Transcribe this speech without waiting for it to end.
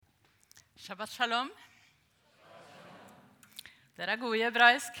Shabbat shalom. Dere gode i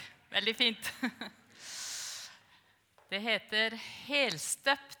hebraisk. Veldig fint. Det heter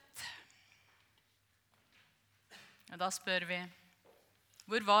helstøpt. Og da spør vi,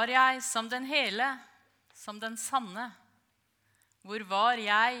 hvor var jeg som den hele, som den sanne? Hvor var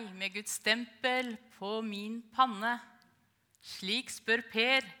jeg med Guds stempel på min panne? Slik spør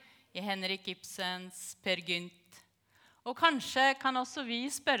Per i Henrik Ibsens Per Gynt. Og kanskje kan også vi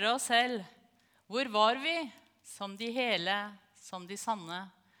spørre oss selv, hvor var vi som de hele, som de sanne?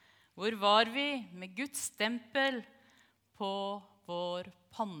 Hvor var vi med Guds stempel på vår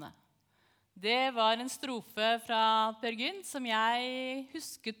panne? Det var en strofe fra Per Gynt som jeg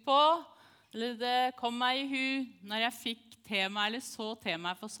husket på, eller det kom meg i hu når jeg fikk tema, eller så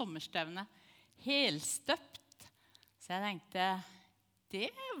tema for Sommerstevnet. Helstøpt. Så jeg tenkte, det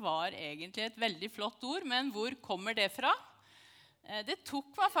var egentlig et veldig flott ord, men hvor kommer det fra? Det tok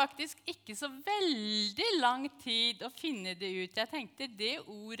meg faktisk ikke så veldig lang tid å finne det ut. Jeg tenkte, det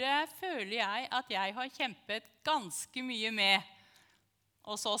ordet føler jeg at jeg har kjempet ganske mye med.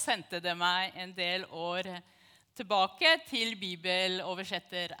 Og så sendte det meg en del år tilbake til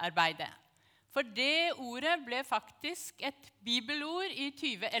bibeloversetterarbeidet. For det ordet ble faktisk et bibelord i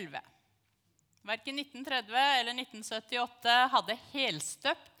 2011. Hverken 1930 eller 1978 hadde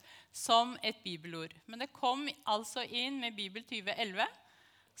helstøpt som et bibelord. Men det kom altså inn med Bibel 2011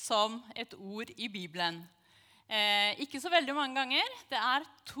 som et ord i Bibelen. Ikke så veldig mange ganger. Det er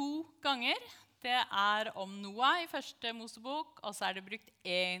 2 ganger. Det er om Noah i første Mosebok, og så er det brukt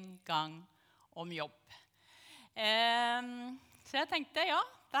 1 gang om jobb. Så jeg tenkte, ja,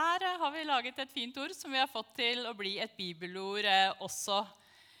 der har vi laget et fint ord som vi har fått til å bli et bibelord også.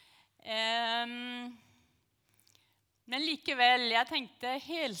 Men likevel, jeg tenkte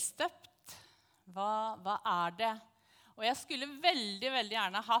helstøpt, hva er det? Og jeg skulle veldig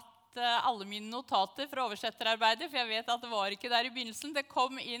gjerne hatt alle mine notater fra oversetterarbeidet, for jeg vet at det var ikke der i begynnelsen. Det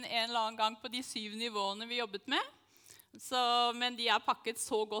kom inn en eller annen gang på de 7 nivåene vi jobbet med. Men de er pakket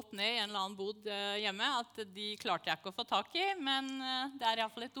så godt ned i en eller annen bod hjemme at de klarte jeg ikke å få tak i. Men det er i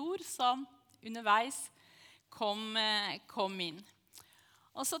hvert fall et ord som underveis kom inn.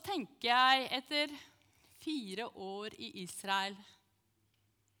 Og så tenker jeg, etter 4 år i Israel,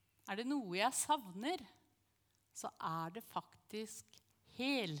 er det noe jeg savner, så er det faktisk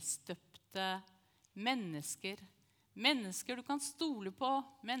helstøpte mennesker. Mennesker du kan stole på,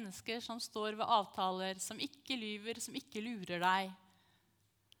 mennesker som står ved avtaler, som ikke lyver, som ikke lurer deg.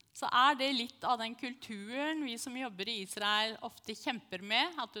 Så er det litt av den kulturen vi som jobber i Israel ofte kjemper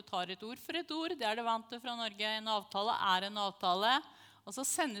med, at du tar et ord for et ord, det er det vant til fra Norge, en avtale er en avtale, og så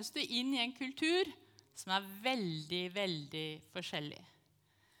sendes du inn i en kultur som er veldig forskjellig.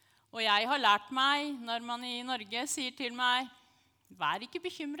 Og jeg har lært meg, når man i Norge sier til meg, vær ikke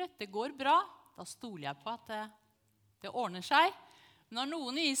bekymret, det går bra, da stoler jeg på at det ordner seg. Når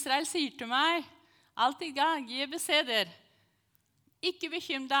noen i Israel sier til meg, alt i gang, gi beseder, ikke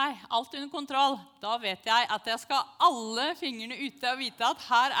bekymre deg, alt under kontroll, da vet jeg at jeg skal ha alle fingrene ute og vite at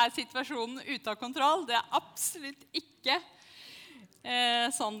her er situasjonen ute av kontroll. Det er absolutt ikke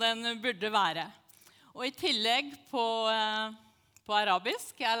sånn den burde være. Og i tillegg på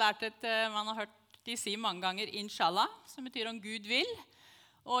arabisk, jeg har lært man har hørt de si mange ganger inshallah, som betyr om Gud vil.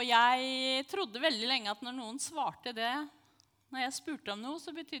 Og jeg trodde veldig lenge at når noen svarte det, når jeg spurte om noe,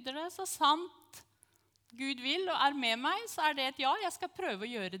 så betydde det så sant Gud vil og er med meg, så er det et ja, jeg skal prøve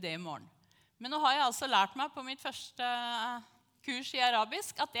å gjøre det i morgen. Men nå har jeg altså lært meg på mitt første kurs i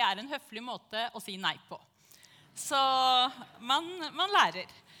arabisk at det er en høflig måte å si nei på. Så man lærer.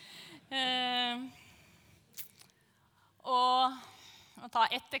 Og å ta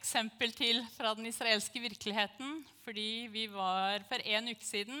et eksempel til fra den israelske virkeligheten, fordi vi var for 1 uke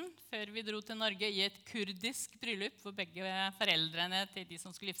siden, før vi dro til Norge, i et kurdisk bryllup, hvor begge foreldrene til de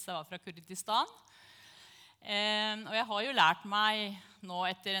som skulle gifte seg var fra Kurdistan. Og jeg har jo lært meg nå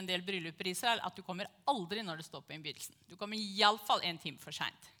etter en del brylluper i Israel at du kommer aldri når du står på innbydelsen. Du kommer i alle fall 1 time for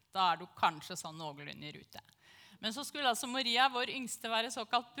sent. Da er du kanskje sånn noenlunde i rute. Men så skulle altså Maria, vår yngste, være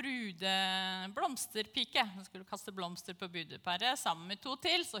såkalt blomsterpike. Hun skulle kaste blomster på brudeparet sammen med 2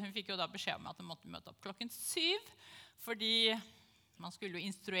 til, så hun fikk jo da beskjed om at hun måtte møte opp klokken 7, fordi man skulle jo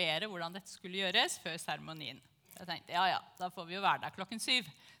instruere hvordan dette skulle gjøres før seremonien. Jeg tenkte, ja, da får vi jo være der klokken 7,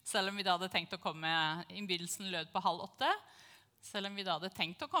 selv om vi da hadde tenkt å komme, innbydelsen lød på 7:30, selv om vi da hadde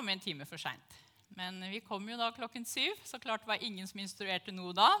tenkt å komme 1 time for sent. Men vi kom jo da klokken 7, så klart var ingen som instruerte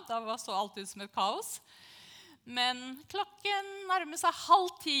noe da var så alt ut som et kaos. Men klokken nærmer seg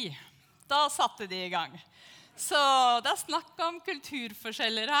 9:30, da satte de i gang. Så det er snakk om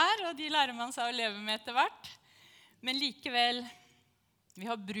kulturforskjeller her, og de lærer man seg å leve med etter hvert. Men likevel, Vi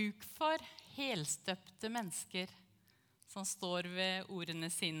har bruk for helstøpte mennesker som står ved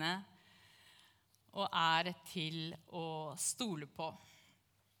ordene sine og til å stole på.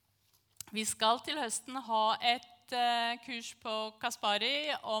 Vi skal til høsten ha et kurs på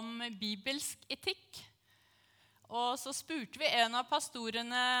Kaspari om bibelsk etikk. Og så spurte vi en av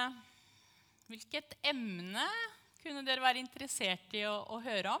pastorene hvilket emne kunne dere være interessert i å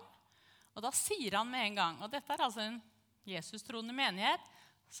høre om. Og da sier han med en gang, og dette altså en Jesus-troende menighet,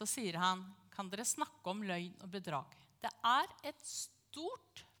 så sier han, kan dere snakke om løgn og bedrag? Det et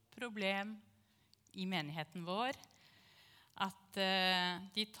stort problem i menigheten vår at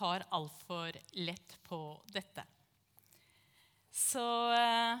de tar alt for lett på dette. Så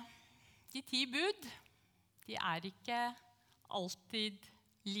de 10 bud, de ikke alltid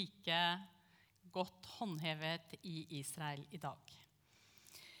like godt håndhevet i Israel i dag.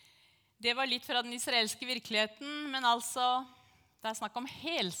 Det var litt fra den israelske virkeligheten, men altså, det snakk om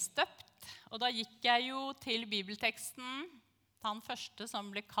helstøpt, og da gikk jeg jo til bibelteksten, den første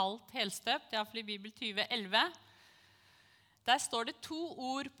som ble kalt helstøpt, i hvert fall i Bibel 2011. Der står det 2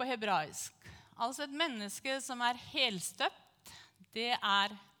 ord på hebraisk. Altså et menneske som helstøpt, det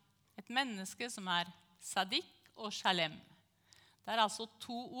et menneske som sadik og shalem. Det altså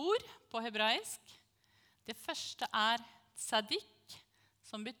 2 ord på hebraisk. Det første sadik,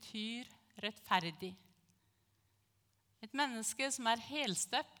 som betyr rettferdig. Et menneske som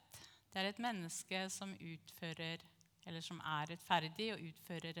helstøpt, det et menneske som utfører, eller som rettferdig og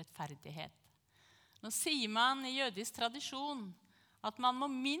utfører rettferdighet. Nå sier man i jødisk tradisjon at man må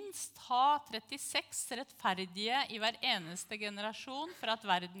minst ha 36 rettferdige i hver eneste generasjon for at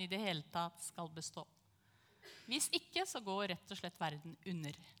verden i det hele tatt skal bestå. Hvis ikke, så går rett og slett verden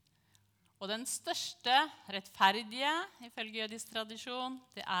under. Og den største rettferdige, ifølge jødisk tradisjon,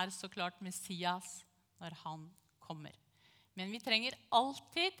 det så klart Messias når han kommer. Men vi trenger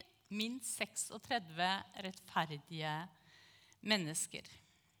alltid minst 36 rettferdige mennesker.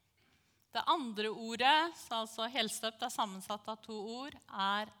 Det andre ordet, altså helstøpt sammensatt av 2 ord,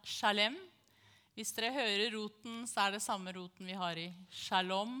 shalem. Hvis dere hører roten, så det samme roten vi har i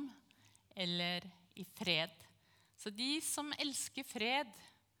shalom, eller i fred. Så de som elsker fred,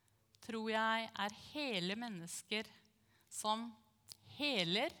 tror jeg hele mennesker som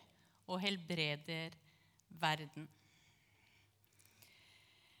heler og helbreder verden.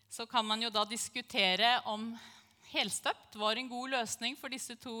 Så kan man jo da diskutere om helstøpt var en god løsning for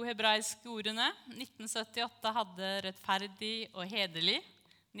disse 2 hebraiske ordene. 1978 hadde rettferdig og hederlig.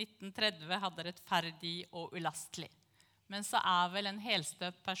 1930 hadde rettferdig og ulastelig. Men så vel en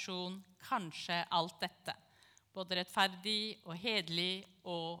helstøpt person kanskje alt dette. Både rettferdig og hederlig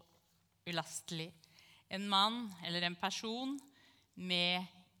og ulastelig. En mann eller en person med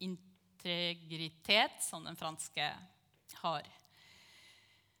integritet, som den franske har.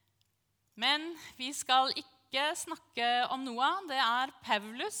 Men vi skal ikke snakke om noe. Det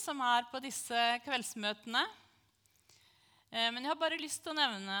Paulus som på disse kveldsmøtene. Men jeg har bare lyst til å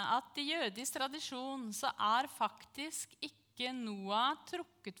nevne at i jødisk tradisjon så faktisk ikke Noah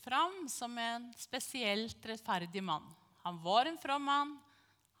trukket fram som en spesielt rettferdig mann. Han var en from mann.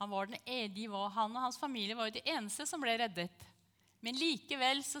 Han og hans familie var jo de eneste som ble reddet. Men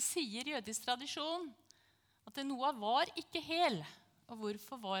likevel så sier jødisk tradisjon at Noah var ikke hel. Og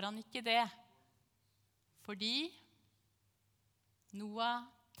hvorfor var han ikke det? Fordi Noah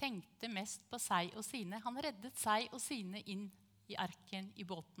tenkte mest på seg og sine. Han reddet seg og sine inn i arken i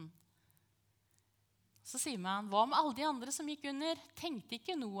båten. Så sier man, hva med alle de andre som gikk under? Tenkte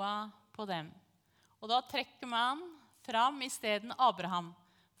ikke Noah på dem? Og da trekker man fram i stedet Abraham.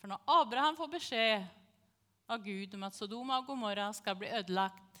 For når Abraham får beskjed av Gud om at Sodoma og Gomorra skal bli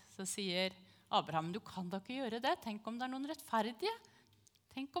ødelagt, så sier Abraham, du kan da ikke gjøre det. Tenk om det noen rettferdige.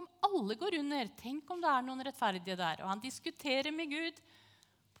 Tenk om alle går under. Tenk om det noen rettferdige der. Og han diskuterer med Gud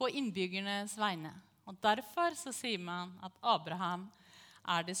på innbyggernes vegne. Og derfor så sier man at Abraham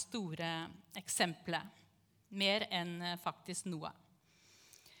det store eksempelet. Mer enn faktisk Noah.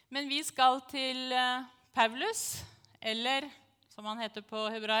 Men vi skal til Paulus, eller som han heter på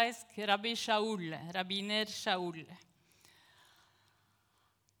hebraisk, Rabbi Shaul, rabbiner Shaul.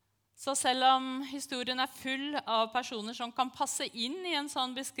 Så selv om historien full av personer som kan passe inn i en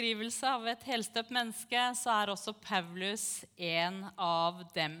sånn beskrivelse av et helstøpt menneske, så også Paulus en av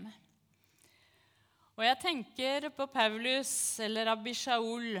dem. Og jeg tenker på Paulus, eller Rabbi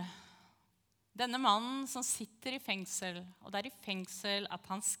Shaul, denne mannen som sitter i fengsel, og det i fengsel at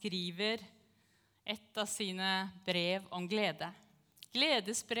han skriver et av sine brev om glede.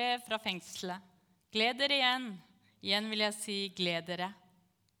 Gledesbrev fra fengselet. Gled dere igjen. Igjen vil jeg si gled dere.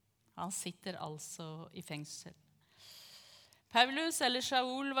 Han sitter altså i fengsel. Paulus, eller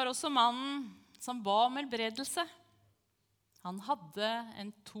Shaul, var også mannen som ba om helbredelse. Han hadde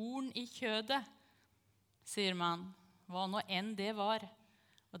en torn i kjødet, sier man, hva nå enn det var.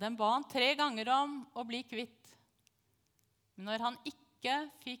 Og den ba han 3 ganger om å bli kvitt. Men når han ikke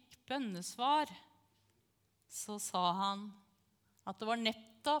fikk bønnesvar, så sa han at det var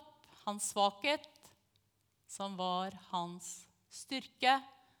nettopp hans svakhet som var hans styrke,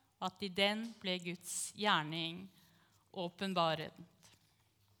 og at i den ble Guds gjerning åpenbaret.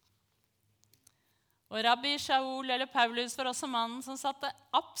 Og rabbi Shaul, eller Paulus, var også mannen som satte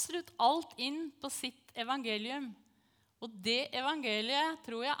absolutt alt inn på sitt evangelium. Og det evangeliet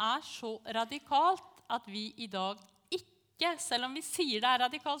tror jeg er så radikalt at vi i dag ikke, selv om vi sier det er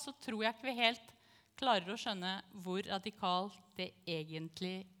radikalt, så tror jeg ikke vi helt klarer å skjønne hvor radikalt det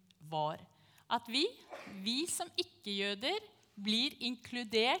egentlig var. At vi som ikke-jøder, blir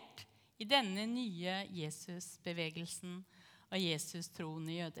inkludert i denne nye Jesus-bevegelsen av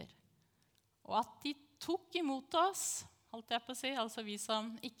Jesus-troende jøder. Og at de tok imot oss, holdt jeg på å si, altså vi som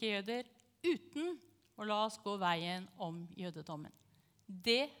ikke-jøder, uten å la oss gå veien om jødedommen.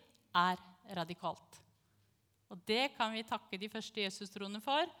 Det er radikalt. Og det kan vi takke de første Jesus-troende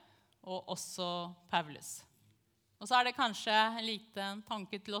for, og også Paulus. Og så er det kanskje en liten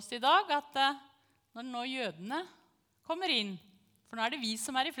tanke til oss i dag, at når nå jødene kommer inn, for nå er det vi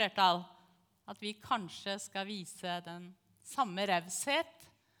som er i flertall, at vi kanskje skal vise den samme raushet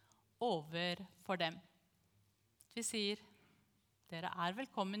overfor dem. Vi sier, dere er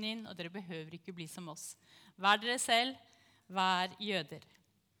velkommen inn, og dere behøver ikke bli som oss. Vær dere selv, vær jøder.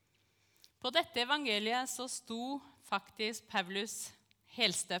 På dette evangeliet så sto faktisk Paulus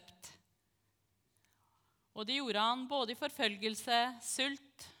helstøpt. Og det gjorde han både i forfølgelse,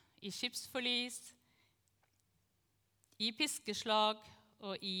 sult, i skipsforlis, i piskeslag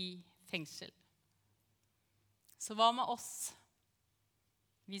og i fengsel. Så hva med oss,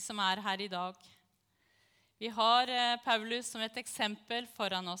 vi som er her i dag? Vi har Paulus som et eksempel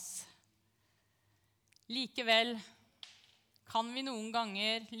foran oss. Likevel kan vi noen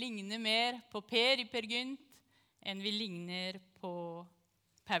ganger ligne mer på Per i Per Gynt enn vi ligner på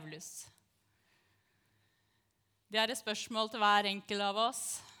Paulus. Det er et spørsmål til hver enkelt av oss,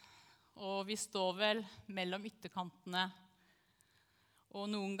 og vi står vel mellom ytterkantene, og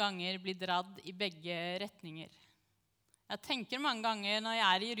noen ganger blir dradd i begge retninger. Jeg tenker mange ganger når jeg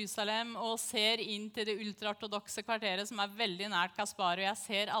er i Jerusalem og ser inn til det ultraortodokse kvarteret som er veldig nært Kaspar, og jeg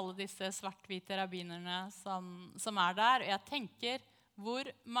ser alle disse svart-hvite rabbinerne som er der, og jeg tenker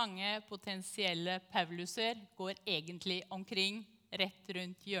hvor mange potensielle Pauluser går egentlig omkring rett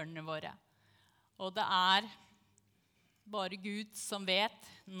rundt hjørnene våre. Og det er bare Gud som vet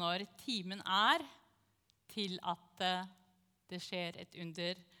når timen er til at det skjer et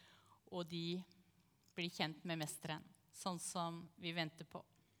under, og de blir kjent med mesteren, sånn som vi venter på.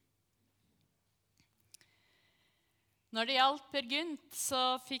 Når det gjaldt Per Gynt,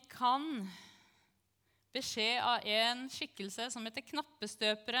 så fikk han beskjed av en skikkelse som heter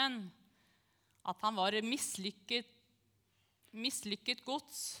knappestøperen, at han var mislykket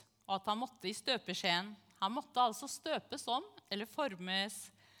gods, og at han måtte i støpeskjeen. Han måtte altså støpes om, eller formes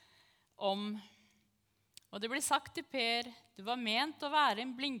om. Og det ble sagt til Per, du var ment å være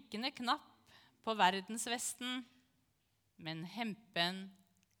en blinkende knapp på verdensvesten, men hempen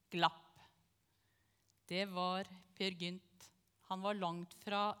glapp. Det var Per Gynt. Han var langt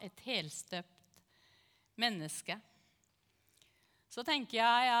fra et helstøpt menneske. Så tenker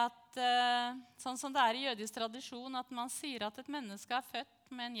jeg at, sånn som det er i jødisk tradisjon, at man sier at et menneske er født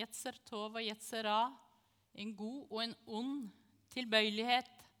med en jetser tov og jetser ra, en god og en ond tilbøyelighet,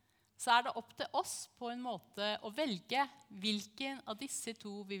 så er det opp til oss på en måte å velge hvilken av disse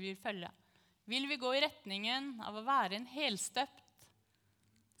to vi vil følge. Vil vi gå i retningen av å være en helstøpt,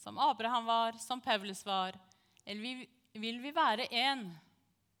 som Abraham var, som Paulus var, eller vil vi være en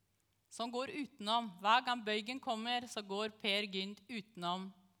som går utenom? Hver gang bøygen kommer, så går Per Gynt utenom,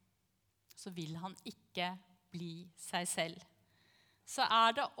 så vil han ikke bli seg selv. Så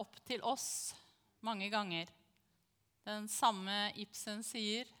er det opp til oss mange ganger. Den samme Ibsen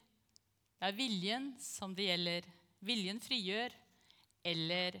sier, det er viljen som det gjelder. Viljen frigjør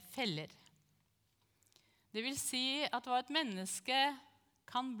eller feller. Det vil si at hva et menneske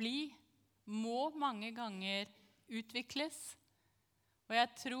kan bli, må mange ganger utvikles. Og jeg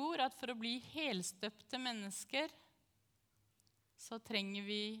tror at for å bli helstøpte mennesker, så trenger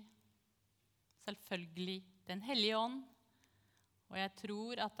vi selvfølgelig Den hellige ånd. Og jeg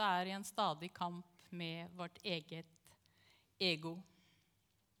tror at det er i en stadig kamp med vårt eget ego.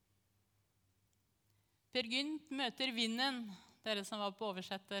 Per Gynt møter vinden dere som var på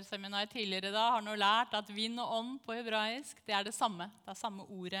oversetterseminar tidligere da, har nå lært at vind og ånd på hebraisk, det er det samme. Det er samme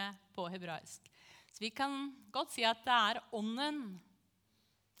ordet på hebraisk. Så vi kan godt si at det er ånden,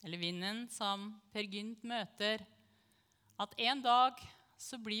 eller vinden, som Per Gynt møter. At en dag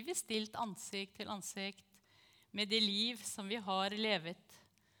så blir vi stilt ansikt til ansikt med det liv som vi har levet.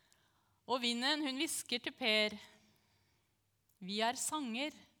 Og vinden, hun hvisker til Per, vi er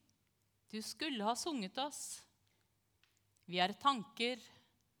sanger, du skulle ha sunget oss. Vi er tanker,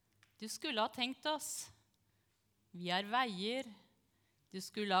 du skulle ha tenkt oss. Vi er veier, du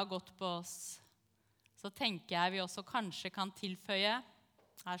skulle ha gått på oss. Så tenker jeg vi også kanskje kan tilføye,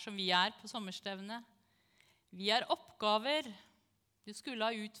 her som vi er på Sommerstevnet. Vi er oppgaver, du skulle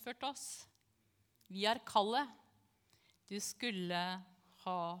ha utført oss. Vi er kallet, du skulle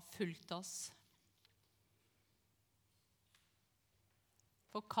ha fulgt oss.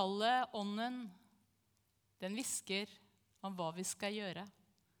 For kallet, ånden, den hvisker om hva vi skal gjøre,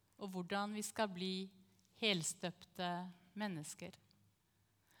 og hvordan vi skal bli helstøpte mennesker.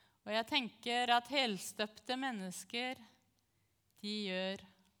 Og jeg tenker at helstøpte mennesker, de gjør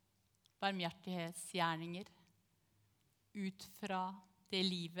barmhjertighetsgjerninger ut fra det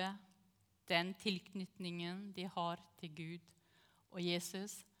livet, den tilknytningen de har til Gud og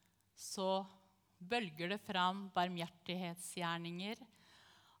Jesus. Så bølger det fram barmhjertighetsgjerninger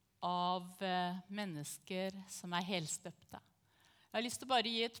av mennesker som er helstøpte. Jeg har lyst til å bare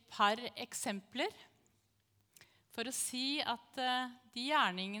gi et par eksempler for å si at de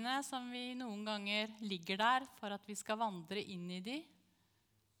gjerningene som vi noen ganger ligger der for at vi skal vandre inn i de,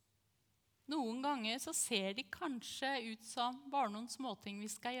 noen ganger så ser de kanskje ut som bare noen småting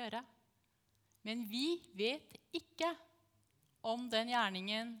vi skal gjøre. Men vi vet ikke om den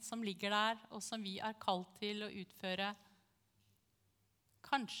gjerningen som ligger der, og som vi er kalt til å utføre,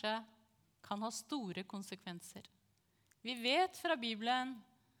 kanskje kan ha store konsekvenser. Vi vet fra Bibelen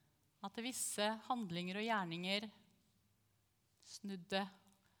at visse handlinger og gjerninger snudde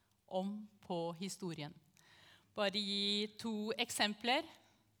om på historien. Bare gi 2 eksempler.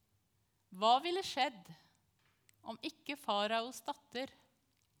 Hva ville skjedd om ikke faraos datter,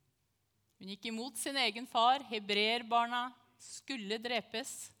 hun gikk imot sin egen far, hebreerbarna skulle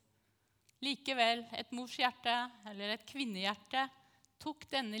drepes. Likevel, et mors hjerte eller et kvinnehjerte tok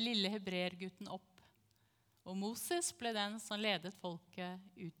denne lille hebreergutten opp. Og Moses ble den som ledet folket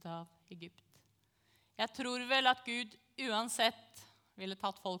ut av Egypt. Jeg tror vel at Gud uansett ville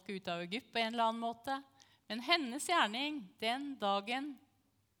tatt folket ut av Egypt på en eller annen måte, men hennes gjerning den dagen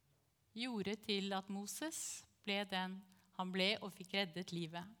gjorde til at Moses ble den han ble og fikk reddet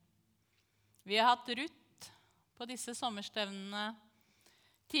livet. Vi har hatt Ruth på disse sommerstevnene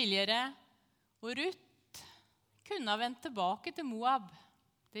tidligere, og Ruth kunne ha vendt tilbake til Moab.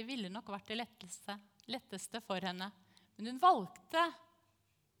 Det ville nok vært det letteste for henne. Men hun valgte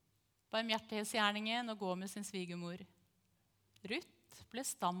barmhjertighetsgjerningen å gå med sin svigermor. Ruth ble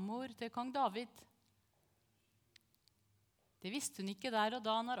stammor til kong David. Det visste hun ikke der og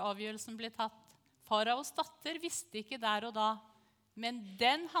da når avgjørelsen ble tatt. Faraos datter visste ikke der og da, men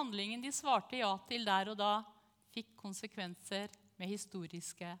den handlingen de svarte ja til der og da, fikk konsekvenser med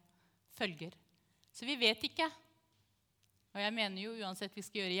historiske følger. Så vi vet ikke. Og jeg mener jo uansett vi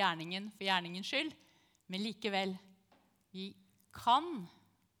skal gjøre gjerningen for gjerningens skyld, men likevel, vi kan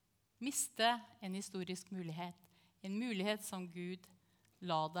miste en historisk mulighet. En mulighet som Gud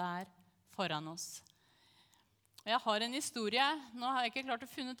la der foran oss. Og jeg har en historie, nå har jeg ikke klart å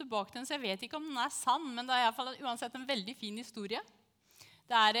finne tilbake den, så jeg vet ikke om den er sann, men det er i hvert fall uansett en veldig fin historie.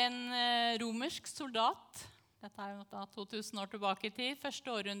 Det er en romersk soldat, dette er jo da 2000 år tilbake i tid, første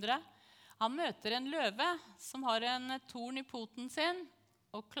århundre. Han møter en løve som har en torn i poten sin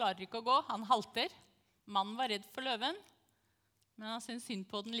og klarer ikke å gå. Han halter. Mannen var redd for løven, men han syntes synd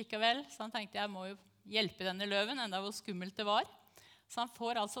på den likevel, så han tenkte jeg må jo hjelpe denne løven, enda hvor skummelt det var. Så han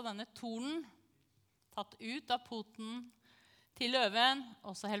får altså denne tornen tatt ut av poten til løven,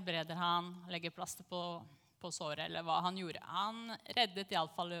 og så helbreder han, legger plaster på såret, eller hva han gjorde. Han reddet i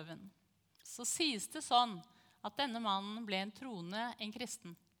alle fall løven. Så sies det sånn at denne mannen ble en troende, en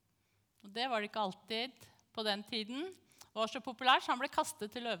kristen. Og det var det ikke alltid på den tiden. Det var så populært, så han ble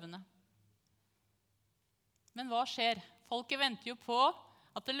kastet til løvene. Men hva skjer? Folket venter jo på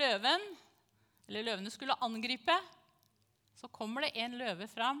at løvene skulle angripe. Så kommer det en løve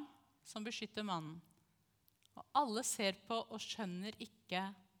fram som beskytter mannen. Og alle ser på og skjønner ikke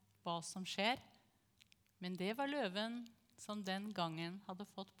hva som skjer. Men det var løven som den gangen hadde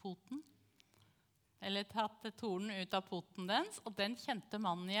fått poten, eller tatt tornen ut av poten dens, og den kjente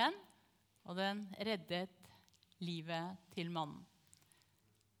mannen igjen, og den reddet livet til mannen.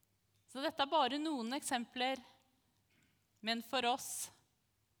 Så dette er bare noen eksempler. men for oss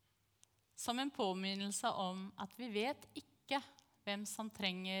som en påminnelse om at vi vet ikke hvem som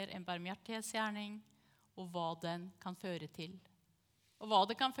trenger en barmhjertighetsgjerning, og hva den kan føre til. Og hva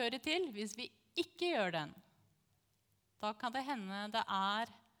det kan føre til hvis vi ikke gjør den. Da kan det hende det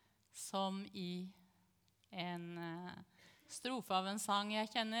som i en strofe av en sang jeg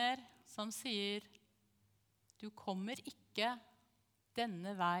kjenner, som sier: du kommer ikke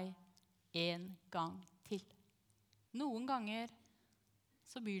denne vei en gang til. Noen ganger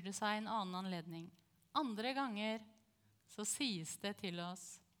så byr det seg en annen anledning. Andre ganger så sies det til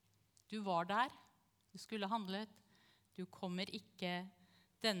oss: du var der, du skulle handlet, du kommer ikke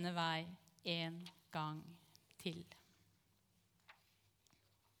denne vei en gang til.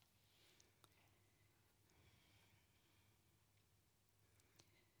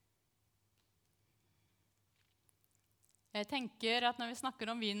 Jeg tenker at når vi snakker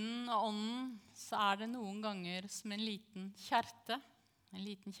om vinden og ånden, så det noen ganger som en liten kjerte. En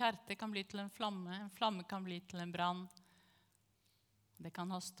liten kjerte kan bli til en flamme kan bli til en brann. Det kan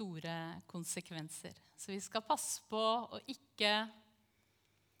ha store konsekvenser. Så vi skal passe på å ikke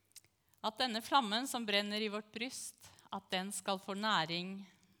at denne flammen som brenner i vårt bryst, at den skal få næring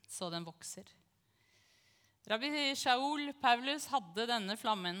så den vokser. Rabbi Shaul Paulus hadde denne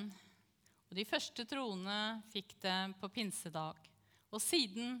flammen, og de første troende fikk det på pinsedag. Og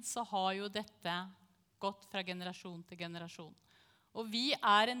siden så har jo dette gått fra generasjon til generasjon. Og vi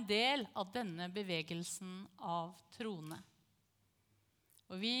en del av denne bevegelsen av troende.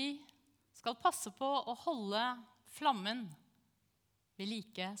 Og vi skal passe på å holde flammen ved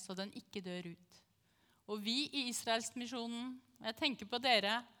like, så den ikke dør ut. Og vi i Israelsmisjonen, og jeg tenker på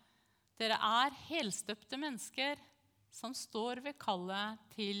dere helstøpte mennesker som står ved kallet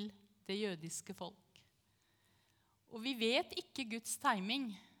til det jødiske folk. Og vi vet ikke Guds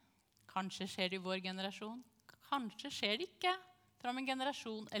timing. Kanskje skjer det i vår generasjon. Kanskje skjer det ikke fra en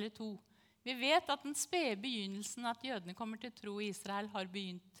generasjon eller to. Vi vet at den spede begynnelsen at jødene kommer til tro i Israel har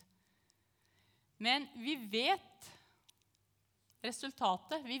begynt. Men vi vet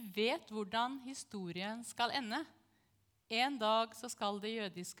resultatet. Vi vet hvordan historien skal ende. En dag så skal det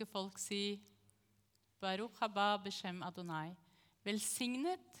jødiske folk si Baruch haba b'shem Adonai.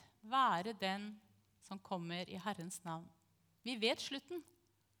 Velsignet være den som kommer i Herrens navn. Vi vet slutten.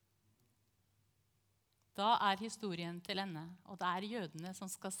 Da historien til ende, og det jødene som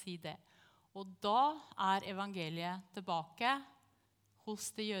skal si det. Og da evangeliet tilbake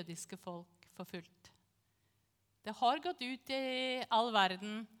hos det jødiske folk for fullt. Det har gått ut i all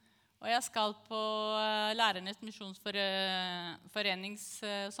verden, og jeg skal på Lærernes misjonsforenings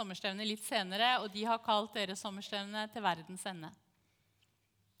sommerstevne litt senere, og de har kalt deres sommerstevne til verdens ende.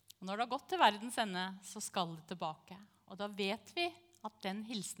 Og når det har gått til verdens ende, så skal det tilbake. Og da vet vi at den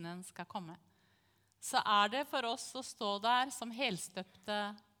hilsenen skal komme. Så det for oss å stå der som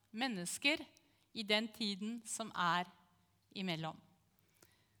helstøpte mennesker i den tiden som imellom.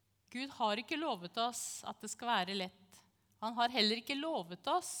 Gud har ikke lovet oss at det skal være lett. Han har heller ikke lovet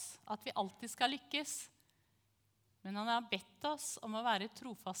oss at vi alltid skal lykkes. Men han har bedt oss om å være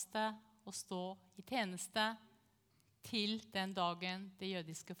trofaste og stå i tjeneste til den dagen det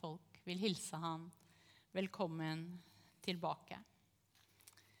jødiske folk vil hilse han velkommen tilbake.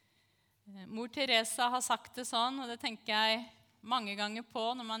 Mor Teresa har sagt det sånn, og det tenker jeg mange ganger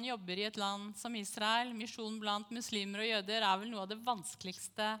på når man jobber i et land som Israel. Misjon blant muslimer og jøder vel noe av det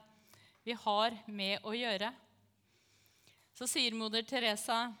vanskeligste vi har med å gjøre. Så sier moder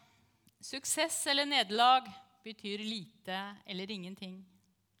Teresa, suksess eller nederlag betyr lite eller ingenting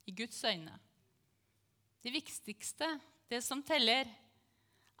i Guds øyne. Det viktigste, det som teller,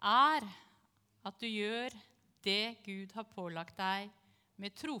 at du gjør det Gud har pålagt deg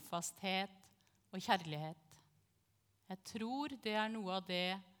med trofasthet og kjærlighet. Jeg tror det noe av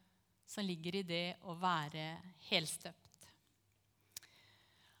det som ligger i det å være helstøpt.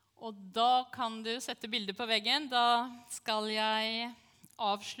 Og da kan du sette bildet på veggen. Da skal jeg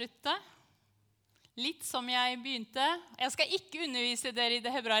avslutte litt som jeg begynte. Jeg skal ikke undervise dere i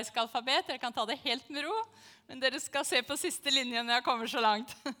det hebraiske alfabet. Dere kan ta det helt med ro. Men dere skal se på siste linje når jeg kommer så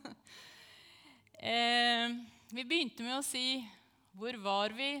langt. Vi begynte med å si, hvor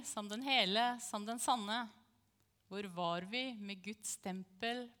var vi som den hele, som den sanne? Hvor var vi med Guds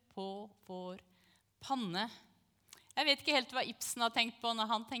stempel på vår panne? Jeg vet ikke helt hva Ibsen har tenkt på når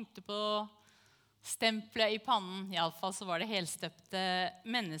han tenkte på stempelet i pannen. I alle fall så var det helstøpte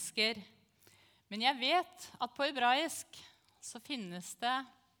mennesker. Men jeg vet at på hebraisk så finnes det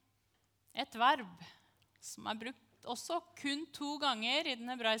et verb som brukt også kun 2 ganger i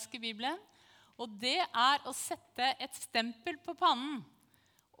den hebraiske Bibelen. Og det å sette et stempel på pannen.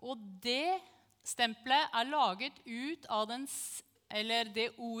 Og det stempelet laget ut av det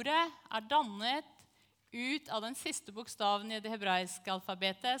ordet dannet ut av den siste bokstaven i det hebraiske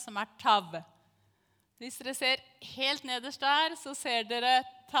alfabetet, som tav. Hvis dere ser helt nederst der, så ser dere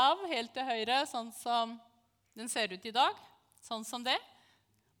tav helt til høyre, sånn som den ser ut i dag, sånn som det.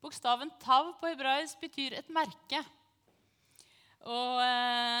 Bokstaven tav på hebraisk betyr et merke. Og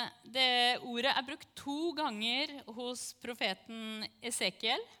det ordet brukt 2 ganger hos profeten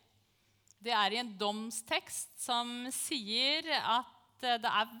Esekiel. Det i en domstekst som sier at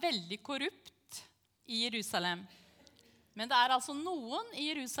det veldig korrupt i Jerusalem. Men det altså noen i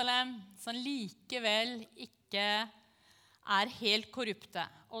Jerusalem som likevel ikke helt korrupte.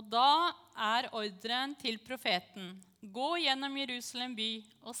 Og da ordren til profeten: gå gjennom Jerusalem by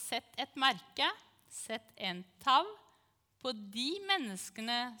og sett et merke, sett en tav på de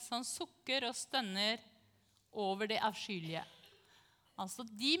menneskene som sukker og stønner over det avskyelige. Altså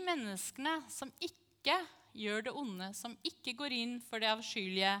de menneskene som ikke gjør det onde, som ikke går inn for det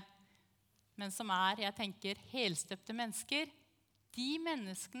avskyelige, men som jeg tenker, helstøpte mennesker. De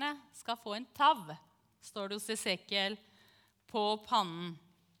menneskene skal få en tav, står det hos Esekiel, på pannen.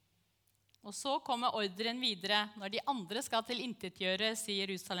 Og så kommer ordren videre, når de andre skal tilintetgjøres i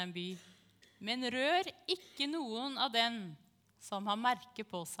Jerusalem by. Men rør ikke noen av dem som har merke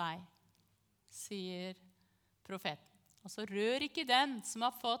på seg, sier profeten. Altså rør ikke den som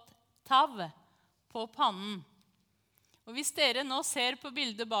har fått tav på pannen. Og hvis dere nå ser på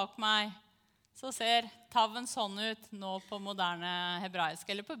bildet bak meg, så ser taven sånn ut nå på moderne hebraisk,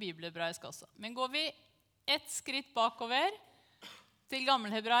 eller på bibelhebraisk også. Men går vi et skritt bakover til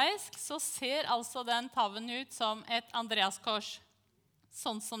gammelhebraisk, så ser altså den taven ut som et Andreaskors,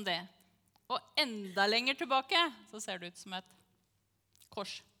 sånn som det. Og enda lenger tilbake så ser det ut som et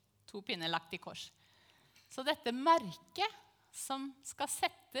kors, 2 pinner lagt i kors. Så dette merket som skal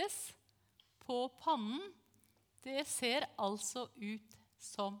settes på pannen, det ser altså ut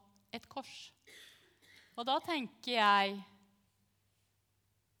som et kors. Og da tenker jeg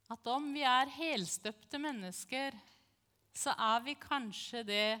at om vi helstøpte mennesker, så vi kanskje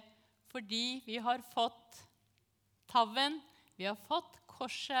det fordi vi har fått taven, vi har fått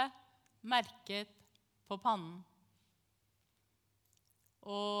korset merket på pannen.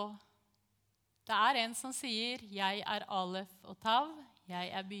 Og det en som sier: jeg alef og tav,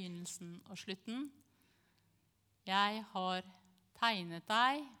 jeg begynnelsen og slutten. Jeg har tegnet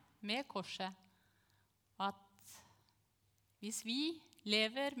deg med korset. Og at hvis vi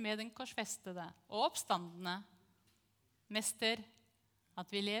lever med den korsfestede og oppstandende mester, at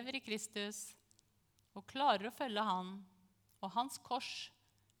vi lever i Kristus og klarer å følge han og hans kors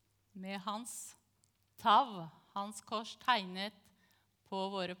med hans tav, hans kors tegnet på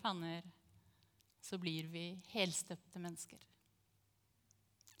våre panner, så blir vi helstøpte mennesker.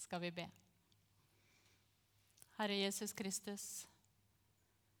 Skal vi be. Herre Jesus Kristus,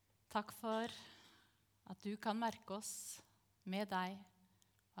 takk for at du kan merke oss med deg,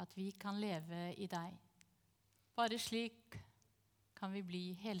 og at vi kan leve i deg. Bare slik kan vi bli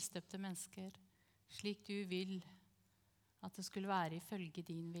helstøpte mennesker, slik du vil at det skulle være ifølge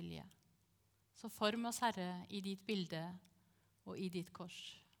din vilje. Så form oss, Herre, i ditt bilde og i ditt kors.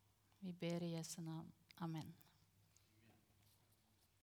 Vi ber i Jesu navn. Amen.